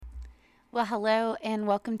Well, hello and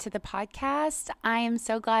welcome to the podcast. I am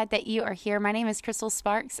so glad that you are here. My name is Crystal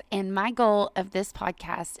Sparks, and my goal of this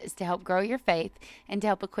podcast is to help grow your faith and to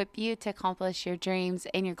help equip you to accomplish your dreams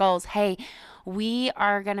and your goals. Hey, we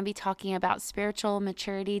are going to be talking about spiritual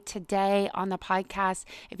maturity today on the podcast.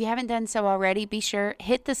 If you haven't done so already, be sure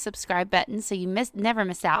hit the subscribe button so you never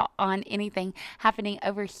miss out on anything happening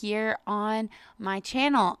over here on my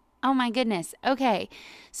channel. Oh my goodness. Okay.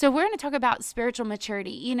 So we're going to talk about spiritual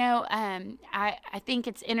maturity. I think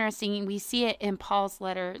it's interesting. We see it in Paul's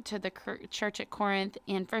letter to the church at Corinth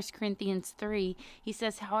in 1 Corinthians 3. He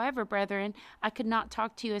says, "However, brethren, I could not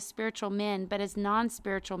talk to you as spiritual men, but as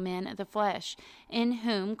non-spiritual men of the flesh, in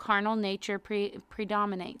whom carnal nature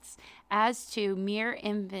predominates, as to mere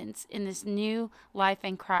infants in this new life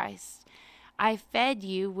in Christ. I fed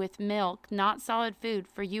you with milk, not solid food,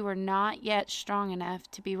 for you are not yet strong enough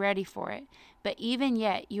to be ready for it. But even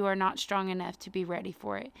yet you are not strong enough to be ready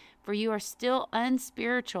for it, for you are still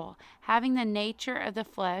unspiritual, having the nature of the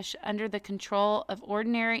flesh under the control of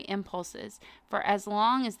ordinary impulses. For as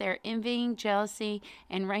long as there are envying, jealousy,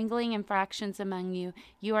 and wrangling infractions among you,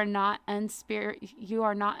 you are not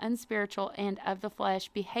unspiritual and of the flesh,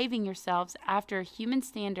 behaving yourselves after a human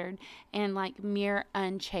standard and like mere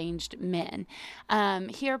unchanged men."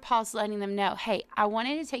 Here Paul's letting them know, hey, I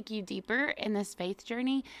wanted to take you deeper in this faith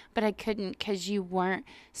journey, but I couldn't because you weren't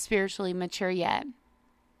spiritually mature yet.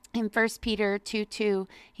 In 1 Peter 2:2,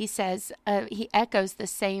 he says, he echoes the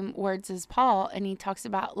same words as Paul, and he talks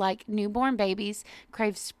about like newborn babies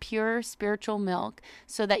craves pure spiritual milk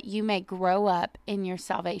so that you may grow up in your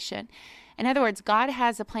salvation. In other words, God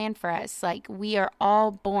has a plan for us. Like we are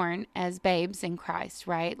all born as babes in Christ,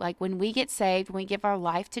 right? Like when we get saved, when we give our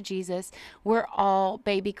life to Jesus, we're all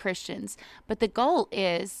baby Christians. But the goal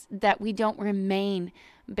is that we don't remain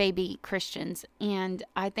baby Christians. And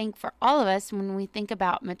I think for all of us, when we think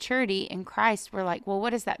about maturity in Christ, we're like, well,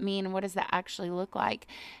 what does that mean? And what does that actually look like?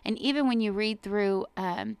 And even when you read through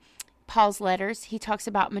Paul's letters, he talks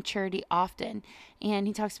about maturity often. And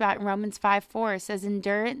he talks about in Romans 5:4, it says,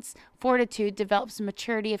 endurance, fortitude develops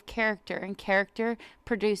maturity of character, and character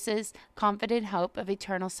produces confident hope of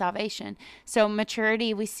eternal salvation. So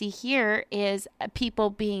maturity we see here is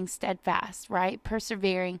people being steadfast, right?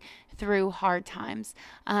 Persevering through hard times,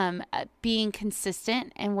 being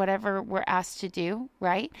consistent in whatever we're asked to do,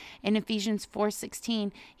 right? In Ephesians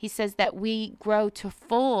 4:16, he says that we grow to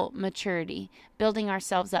full maturity, building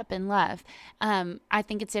ourselves up in love. I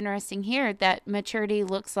think it's interesting here that maturity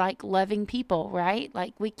looks like loving people, right?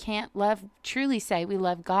 Like we can't truly say we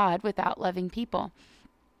love God without loving people.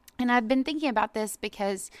 And I've been thinking about this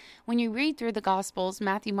because when you read through the Gospels,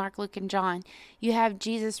 Matthew, Mark, Luke, and John, you have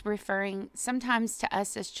Jesus referring sometimes to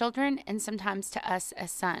us as children and sometimes to us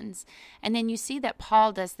as sons. And then you see that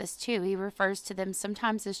Paul does this too. He refers to them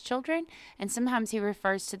sometimes as children and sometimes he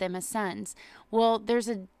refers to them as sons. Well, there's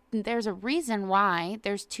a reason why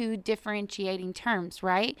there's two differentiating terms,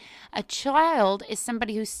 right? A child is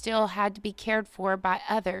somebody who still had to be cared for by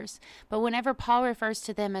others. But whenever Paul refers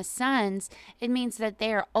to them as sons, it means that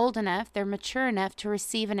they are old enough, they're mature enough to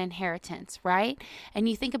receive an inheritance, right? And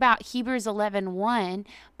you think about Hebrews 11:1,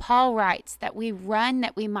 Paul writes that we run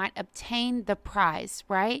that we might obtain the prize,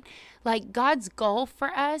 right? Like God's goal for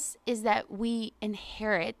us is that we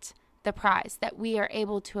inherit the prize, that we are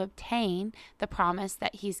able to obtain the promise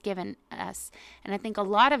that he's given us. And I think a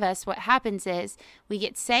lot of us, what happens is we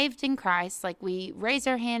get saved in Christ, like we raise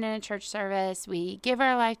our hand in a church service, we give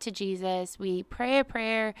our life to Jesus, we pray a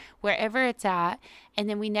prayer wherever it's at, and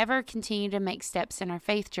then we never continue to make steps in our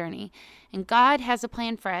faith journey. And God has a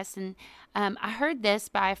plan for us. And I heard this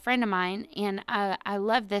by a friend of mine, and I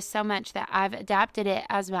love this so much that I've adapted it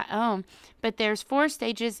as my own. But there's 4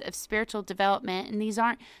 stages of spiritual development, and these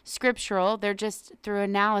aren't scriptural. They're just through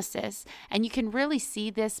analysis. And you can really see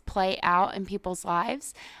this play out in people's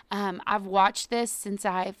lives. I've watched this since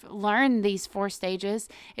I've learned these 4 stages.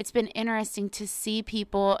 It's been interesting to see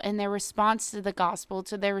people and their response to the gospel,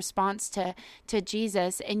 to their response to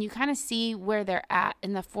Jesus, and you kind of see where they're at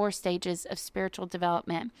in the 4 stages of spiritual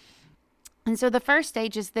development. And so the first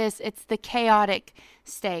stage is this, it's the chaotic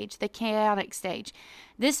stage,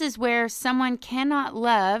 This is where someone cannot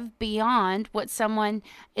love beyond what someone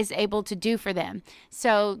is able to do for them.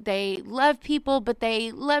 So they love people, but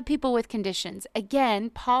they love people with conditions.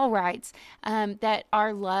 Again, Paul writes that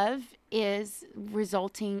our love is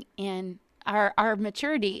resulting in our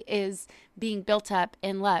maturity is being built up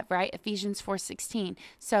in love, right? Ephesians 4:16.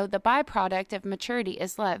 So the byproduct of maturity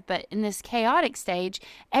is love. But in this chaotic stage,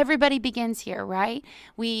 everybody begins here, right?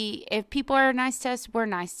 If people are nice to us, we're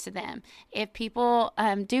nice to them. If people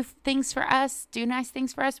do nice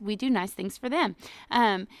things for us, we do nice things for them.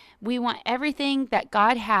 We want everything that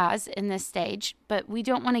God has in this stage, but we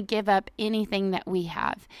don't want to give up anything that we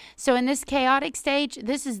have. So in this chaotic stage,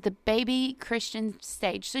 this is the baby Christian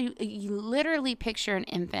stage. So you literally picture an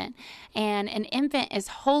infant, and an infant is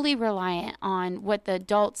wholly reliant on what the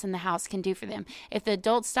adults in the house can do for them. If the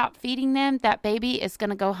adults stop feeding them, that baby is going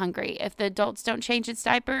to go hungry. If the adults don't change its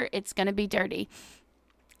diaper, it's going to be dirty.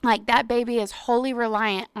 Like, that baby is wholly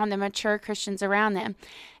reliant on the mature Christians around them.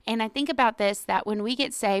 And I think about this, that when we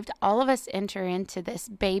get saved, all of us enter into this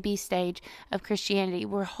baby stage of Christianity.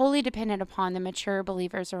 We're wholly dependent upon the mature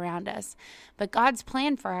believers around us. But God's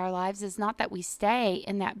plan for our lives is not that we stay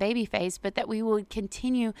in that baby phase, but that we would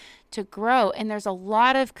continue to grow. And there's a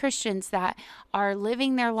lot of Christians that are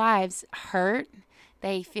living their lives hurt.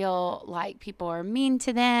 They feel like people are mean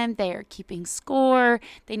to them. They are keeping score.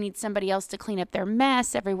 They need somebody else to clean up their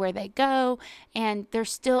mess everywhere they go. And they're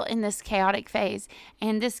still in this chaotic phase.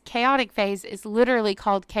 And this chaotic phase is literally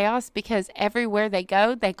called chaos because everywhere they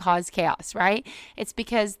go, they cause chaos, right? It's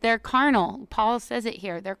because they're carnal. Paul says it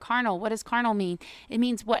here. They're carnal. What does carnal mean? It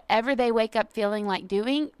means whatever they wake up feeling like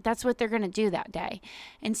doing, that's what they're going to do that day.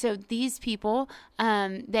 And so these people,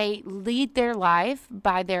 they lead their life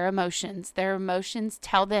by their emotions. Their emotions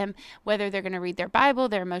tell them whether they're going to read their Bible.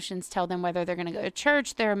 Their emotions tell them whether they're going to go to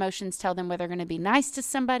church. Their emotions tell them whether they're going to be nice to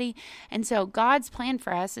somebody. And so God's plan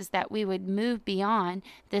for us is that we would move beyond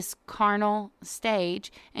this carnal stage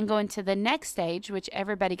and go into the next stage, which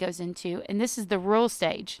everybody goes into. And this is the rule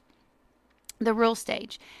stage. The rule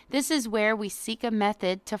stage. This is where we seek a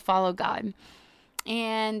method to follow God.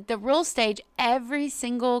 And the rule stage, every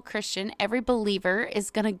single Christian, every believer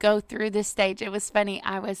is going to go through this stage. It was funny.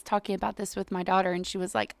 I was talking about this with my daughter, and she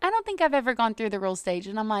was like, I don't think I've ever gone through the rule stage.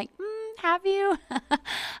 And I'm like, have you?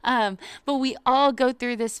 But we all go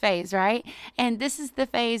through this phase, right? And this is the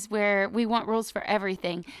phase where we want rules for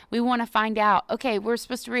everything. We want to find out, okay, we're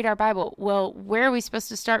supposed to read our Bible. Well, where are we supposed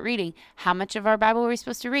to start reading? How much of our Bible are we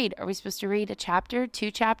supposed to read? Are we supposed to read a chapter,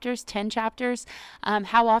 2 chapters, 10 chapters?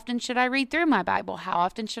 How often should I read through my Bible? How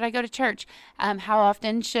often should I go to church? How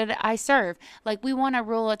often should I serve? Like, we want a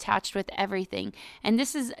rule attached with everything. And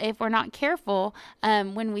this is, if we're not careful,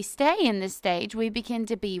 when we stay in this stage, we begin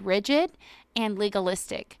to be rigid and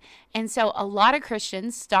legalistic. And so a lot of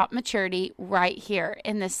Christians stop maturity right here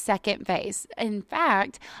in the second phase. In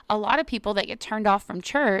fact, a lot of people that get turned off from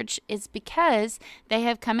church is because they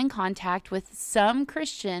have come in contact with some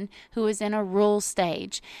Christian who is in a rule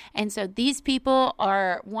stage. And so these people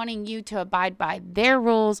are wanting you to abide by their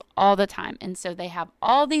rules all the time. And so they have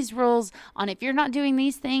all these rules on, if you're not doing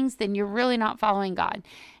these things, then you're really not following God.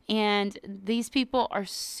 And these people are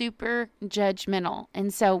super judgmental.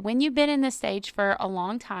 And so when you've been in this stage for a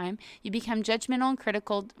long time, you become judgmental and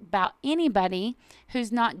critical about anybody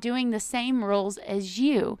who's not doing the same rules as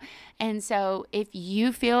you. And so if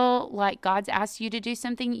you feel like God's asked you to do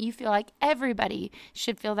something, you feel like everybody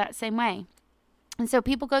should feel that same way. And so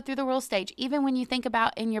people go through the rule stage. Even when you think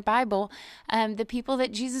about in your Bible, the people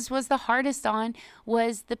that Jesus was the hardest on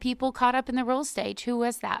was the people caught up in the rule stage. Who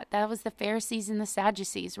was that? That was the Pharisees and the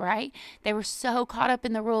Sadducees, right? They were so caught up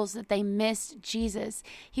in the rules that they missed Jesus.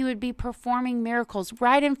 He would be performing miracles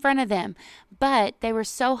right in front of them, but they were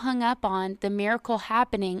so hung up on the miracle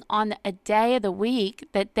happening on a day of the week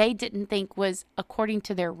that they didn't think was according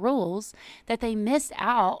to their rules, that they missed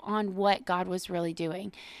out on what God was really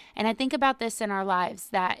doing. And I think about this in our lives,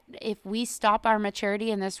 that if we stop our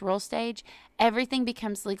maturity in this rule stage, everything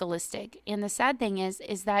becomes legalistic. And the sad thing is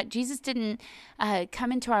that Jesus didn't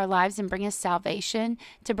come into our lives and bring us salvation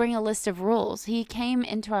to bring a list of rules. He came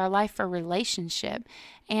into our life for relationship.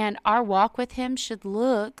 And our walk with him should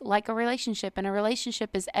look like a relationship. And a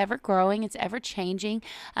relationship is ever growing. It's ever changing.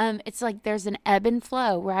 It's like there's an ebb and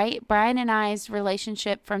flow, right? Brian and I's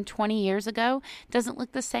relationship from 20 years ago doesn't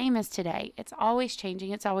look the same as today. It's always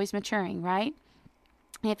changing. It's always maturing, right?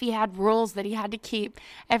 If he had rules that he had to keep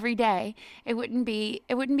every day, it wouldn't be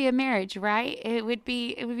a marriage, right? It would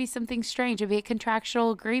be something strange. It would be a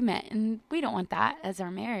contractual agreement. And we don't want that as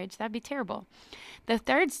our marriage. That'd be terrible. The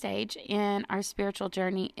third stage in our spiritual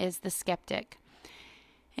journey is the skeptic.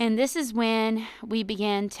 And this is when we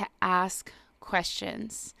begin to ask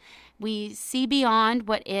questions. We see beyond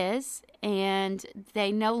what is, and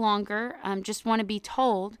they no longer just want to be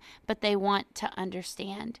told, but they want to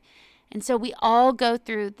understand. And so we all go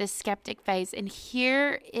through this skeptic phase. And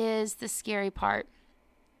here is the scary part.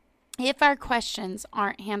 if our questions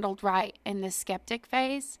aren't handled right in the skeptic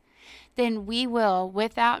phase, then we will,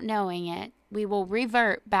 without knowing it, we will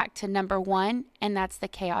revert back to number one, and that's the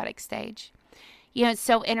chaotic stage. It's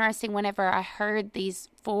so interesting whenever I heard these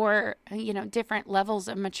four, different levels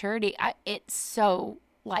of maturity, it so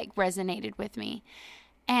resonated with me.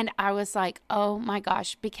 And I was like, oh my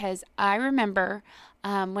gosh, because I remember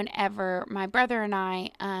whenever my brother and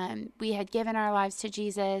I, we had given our lives to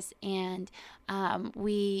Jesus, and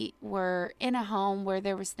we were in a home where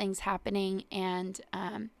there was things happening, and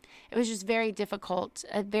it was just a very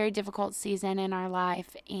difficult season in our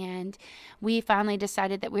life. And we finally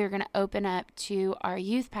decided that we were going to open up to our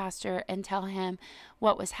youth pastor and tell him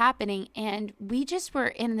what was happening. And we just were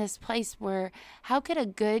in this place where, how could a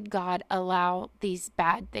good God allow these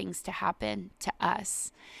bad things to happen to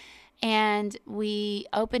us? And we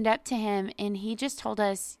opened up to him, and he just told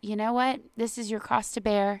us, you know what? This is your cross to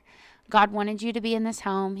bear. God wanted you to be in this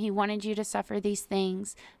home. He wanted you to suffer these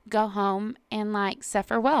things. Go home and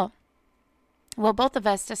suffer well. Well, both of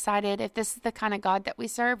us decided, if this is the kind of God that we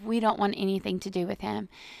serve, we don't want anything to do with him.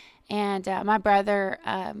 And my brother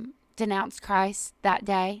denounced Christ that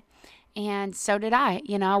day, and so did I.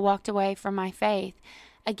 I walked away from my faith.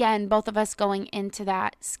 Again, both of us going into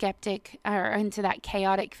that into that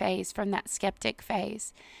chaotic phase from that skeptic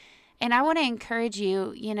phase. And I want to encourage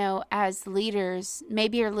you, as leaders,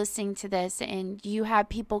 maybe you're listening to this and you have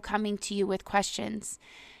people coming to you with questions.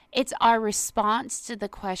 It's our response to the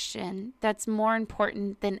question that's more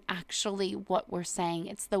important than actually what we're saying.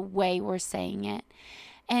 It's the way we're saying it.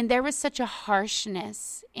 And there was such a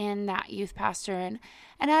harshness in that youth pastor. And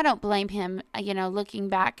I don't blame him, looking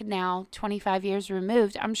back now, 25 years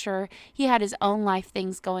removed. I'm sure he had his own life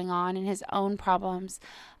things going on and his own problems.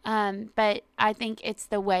 But I think it's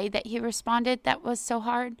the way that he responded that was so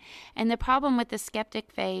hard. And the problem with the skeptic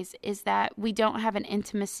phase is that we don't have an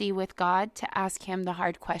intimacy with God to ask him the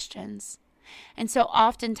hard questions. And so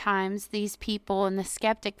oftentimes these people in the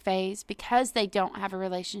skeptic phase, because they don't have a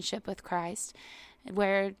relationship with Christ,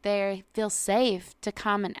 where they feel safe to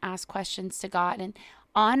come and ask questions to God. And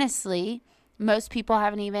honestly, most people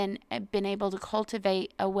haven't even been able to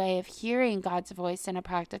cultivate a way of hearing God's voice in a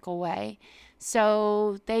practical way.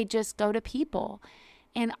 So they just go to people.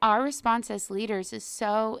 And our response as leaders is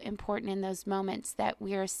so important in those moments, that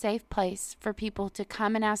we are a safe place for people to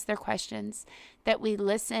come and ask their questions, that we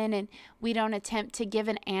listen and we don't attempt to give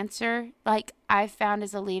an answer. I've found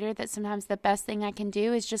as a leader that sometimes the best thing I can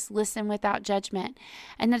do is just listen without judgment.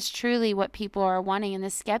 And that's truly what people are wanting in the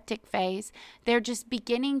skeptic phase. They're just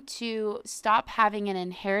beginning to stop having an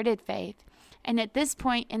inherited faith. And at this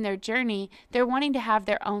point in their journey, they're wanting to have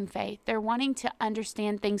their own faith. They're wanting to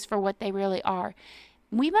understand things for what they really are.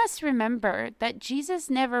 We must remember that Jesus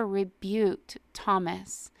never rebuked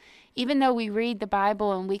Thomas. Even though we read the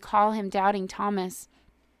Bible and we call him Doubting Thomas,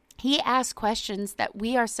 he asked questions that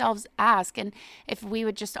we ourselves ask. And if we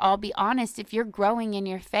would just all be honest, if you're growing in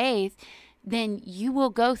your faith, then you will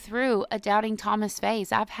go through a Doubting Thomas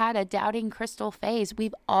phase. I've had a Doubting Crystal phase.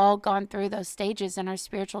 We've all gone through those stages in our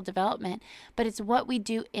spiritual development, but it's what we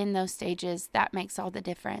do in those stages that makes all the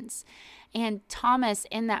difference. And Thomas,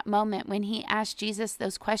 in that moment, when he asked Jesus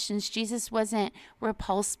those questions, Jesus wasn't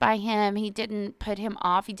repulsed by him. He didn't put him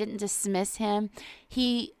off. He didn't dismiss him.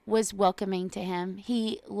 He was welcoming to him.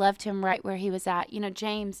 He loved him right where he was at.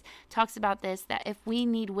 James talks about this, that if we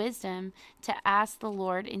need wisdom, to ask the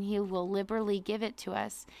Lord, and he will liberally give it to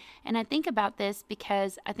us. And I think about this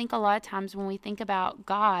because I think a lot of times when we think about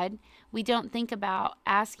God, we don't think about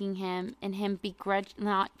asking him and him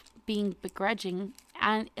not being begrudgingly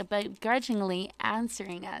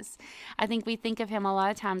answering us. I think we think of him a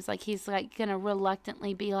lot of times like he's going to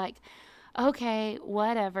reluctantly be like, okay,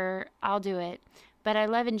 whatever, I'll do it. But I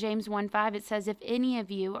love in James 1:5, it says, if any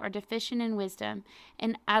of you are deficient in wisdom,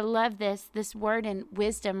 and I love this word in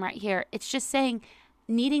wisdom right here. It's just saying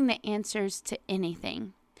needing the answers to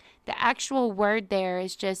anything. The actual word there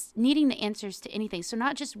is just needing the answers to anything. So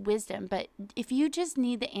not just wisdom, but if you just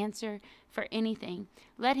need the answer for anything,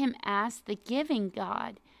 let him ask the giving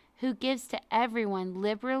God, who gives to everyone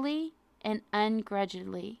liberally and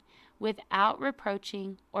ungrudgingly, without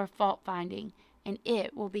reproaching or fault finding, and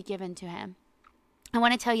it will be given to him. I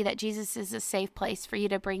want to tell you that Jesus is a safe place for you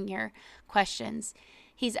to bring your questions.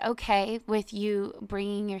 He's okay with you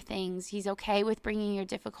bringing your things. He's okay with bringing your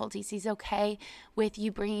difficulties. He's okay with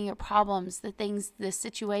you bringing your problems, the things, the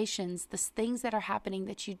situations, the things that are happening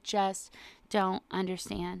that you just don't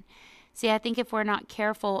understand. See, I think if we're not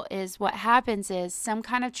careful, is what happens is some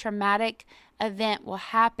kind of traumatic event will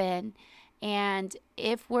happen. And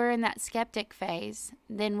if we're in that skeptic phase,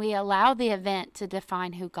 then we allow the event to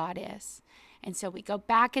define who God is. And so we go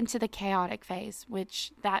back into the chaotic phase,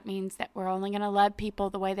 which that means that we're only going to love people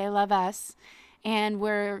the way they love us. And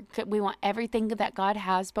we want everything that God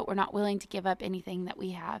has, but we're not willing to give up anything that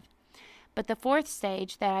we have. But the fourth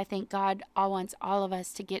stage that I think God wants all of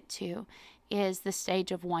us to get to is the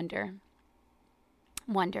stage of wonder.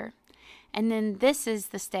 Wonder. And then this is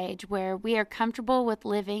the stage where we are comfortable with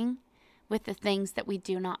living with the things that we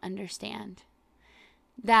do not understand.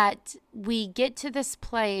 That we get to this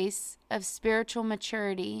place of spiritual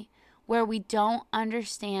maturity where we don't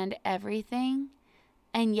understand everything,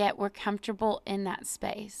 and yet we're comfortable in that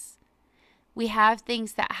space. We have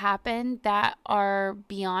things that happen that are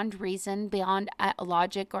beyond reason, beyond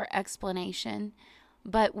logic or explanation,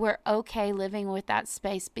 but we're okay living with that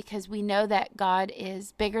space because we know that God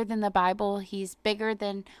is bigger than the Bible. He's bigger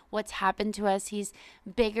than what's happened to us. He's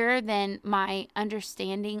bigger than my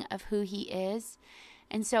understanding of who He is.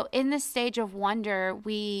 And so in this stage of wonder,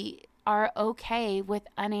 we are okay with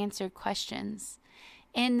unanswered questions.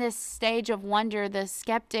 In this stage of wonder, the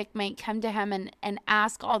skeptic may come to Him and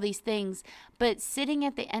ask all these things, but sitting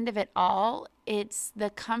at the end of it all, it's the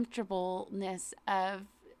comfortableness of,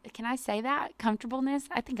 can I say that? Comfortableness?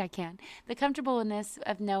 I think I can. The comfortableness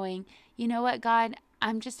of knowing, you know what, God,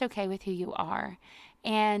 I'm just okay with who You are.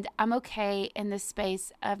 And I'm okay in this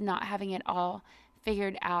space of not having it all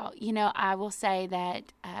figured out. You know, I will say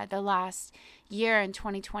that the last year in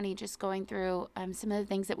 2020, just going through some of the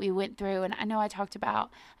things that we went through, and I know I talked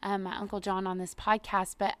about my Uncle John on this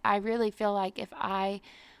podcast, but I really feel like if I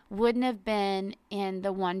wouldn't have been in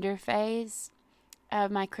the wonder phase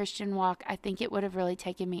of my Christian walk, I think it would have really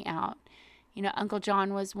taken me out. You know, Uncle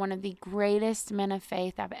John was one of the greatest men of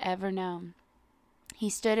faith I've ever known. He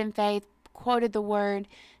stood in faith, quoted the word,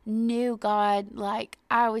 knew God. Like,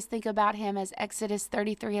 I always think about him as Exodus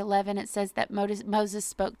 33:11. It says that Moses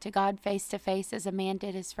spoke to God face to face as a man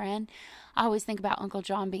did his friend. I always think about Uncle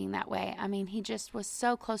John being that way. I mean, he just was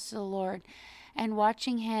so close to the Lord. And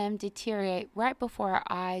watching him deteriorate right before our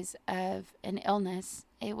eyes of an illness,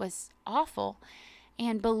 it was awful.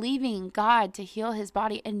 And believing God to heal his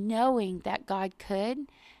body and knowing that God could,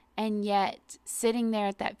 and yet sitting there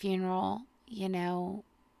at that funeral, you know,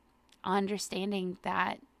 understanding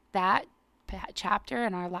that chapter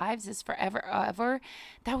in our lives is forever over.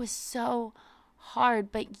 That was so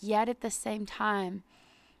hard, but yet at the same time,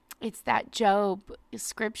 it's that Job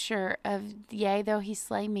scripture of, yea, though he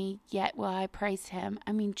slay me, yet will I praise him.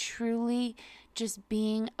 I mean, truly just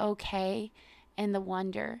being okay in the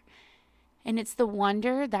wonder. And it's the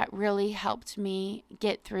wonder that really helped me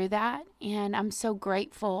get through that. And I'm so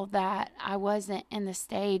grateful that I wasn't in the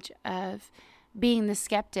stage of being the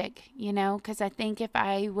skeptic, you know, because I think if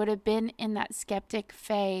I would have been in that skeptic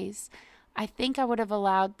phase, I think I would have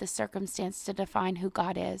allowed the circumstance to define who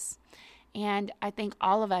God is. And I think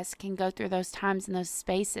all of us can go through those times and those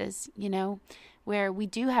spaces, you know, where we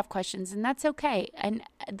do have questions, and that's okay. And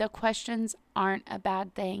the questions aren't a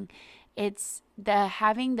bad thing. It's the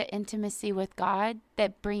having the intimacy with God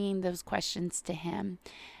that bringing those questions to Him.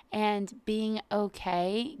 And being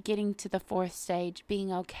okay, getting to the fourth stage,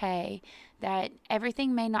 being okay that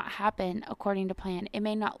everything may not happen according to plan. It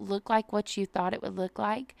may not look like what you thought it would look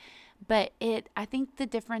like, but I think the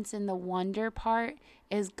difference in the wonder part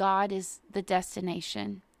is God is the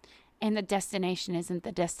destination, and the destination isn't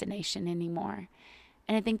the destination anymore.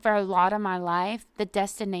 And I think for a lot of my life, the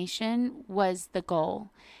destination was the goal.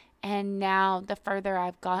 And now the further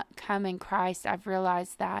I've come in Christ, I've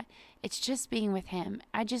realized that it's just being with Him.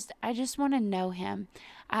 I just want to know Him.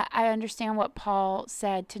 I understand what Paul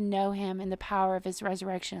said, to know Him in the power of His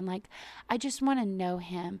resurrection. Like, I just want to know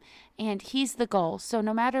Him, and He's the goal. So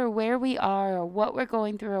no matter where we are or what we're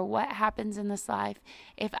going through or what happens in this life,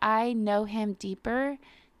 if I know Him deeper,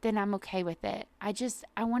 then I'm okay with it.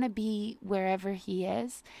 I want to be wherever He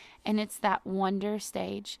is, and it's that wonder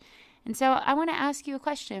stage. And so I want to ask you a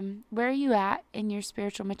question. Where are you at in your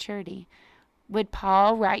spiritual maturity? Would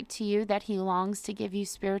Paul write to you that he longs to give you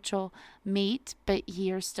spiritual meat, but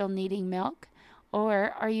you're still needing milk?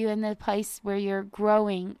 Or are you in the place where you're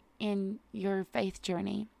growing in your faith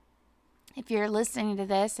journey? If you're listening to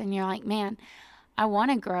this and you're like, man, I want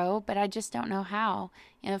to grow, but I just don't know how.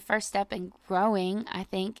 You know, first step in growing, I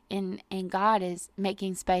think, in God is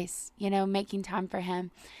making space, you know, making time for Him.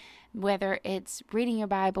 Whether it's reading your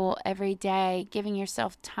Bible every day, giving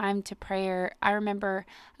yourself time to prayer. I remember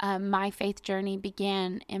my faith journey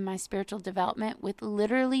began in my spiritual development with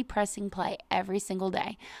literally pressing play every single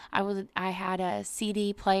day. I had a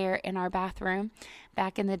CD player in our bathroom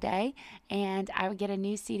back in the day, and I would get a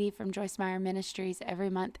new CD from Joyce Meyer Ministries every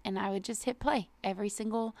month, and I would just hit play every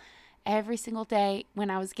single every single day when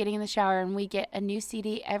I was getting in the shower, and we get a new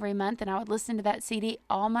CD every month, and I would listen to that CD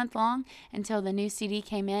all month long until the new CD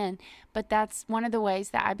came in. But that's one of the ways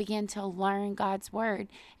that I began to learn God's word.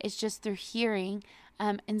 It's just through hearing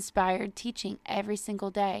inspired teaching every single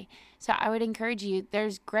day. So I would encourage you,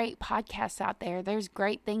 there's great podcasts out there. There's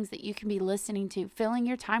great things that you can be listening to, filling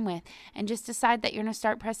your time with, and just decide that you're going to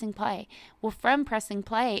start pressing play. Well, from pressing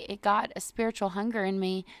play, it got a spiritual hunger in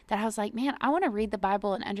me that I was like, man, I want to read the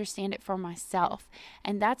Bible and understand it for myself.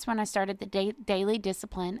 And that's when I started the daily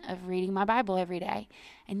discipline of reading my Bible every day.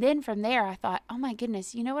 And then from there, I thought, oh my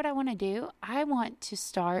goodness, you know what I want to do? I want to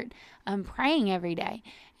start praying every day.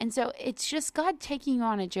 And so it's just God taking you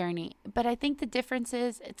on a journey. But I think the difference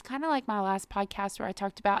is, it's kind of like my last podcast where I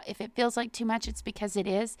talked about if it feels like too much, it's because it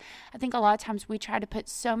is. I think a lot of times we try to put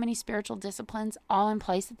so many spiritual disciplines all in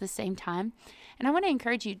place at the same time. And I want to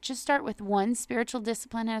encourage you, just start with one spiritual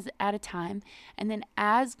discipline at a time. And then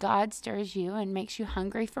as God stirs you and makes you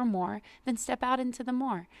hungry for more, then step out into the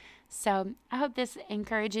more. So I hope this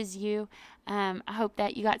encourages you. I hope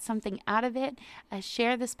that you got something out of it.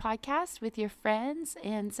 Share this podcast with your friends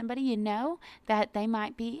and somebody you know that they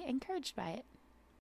might be encouraged by it.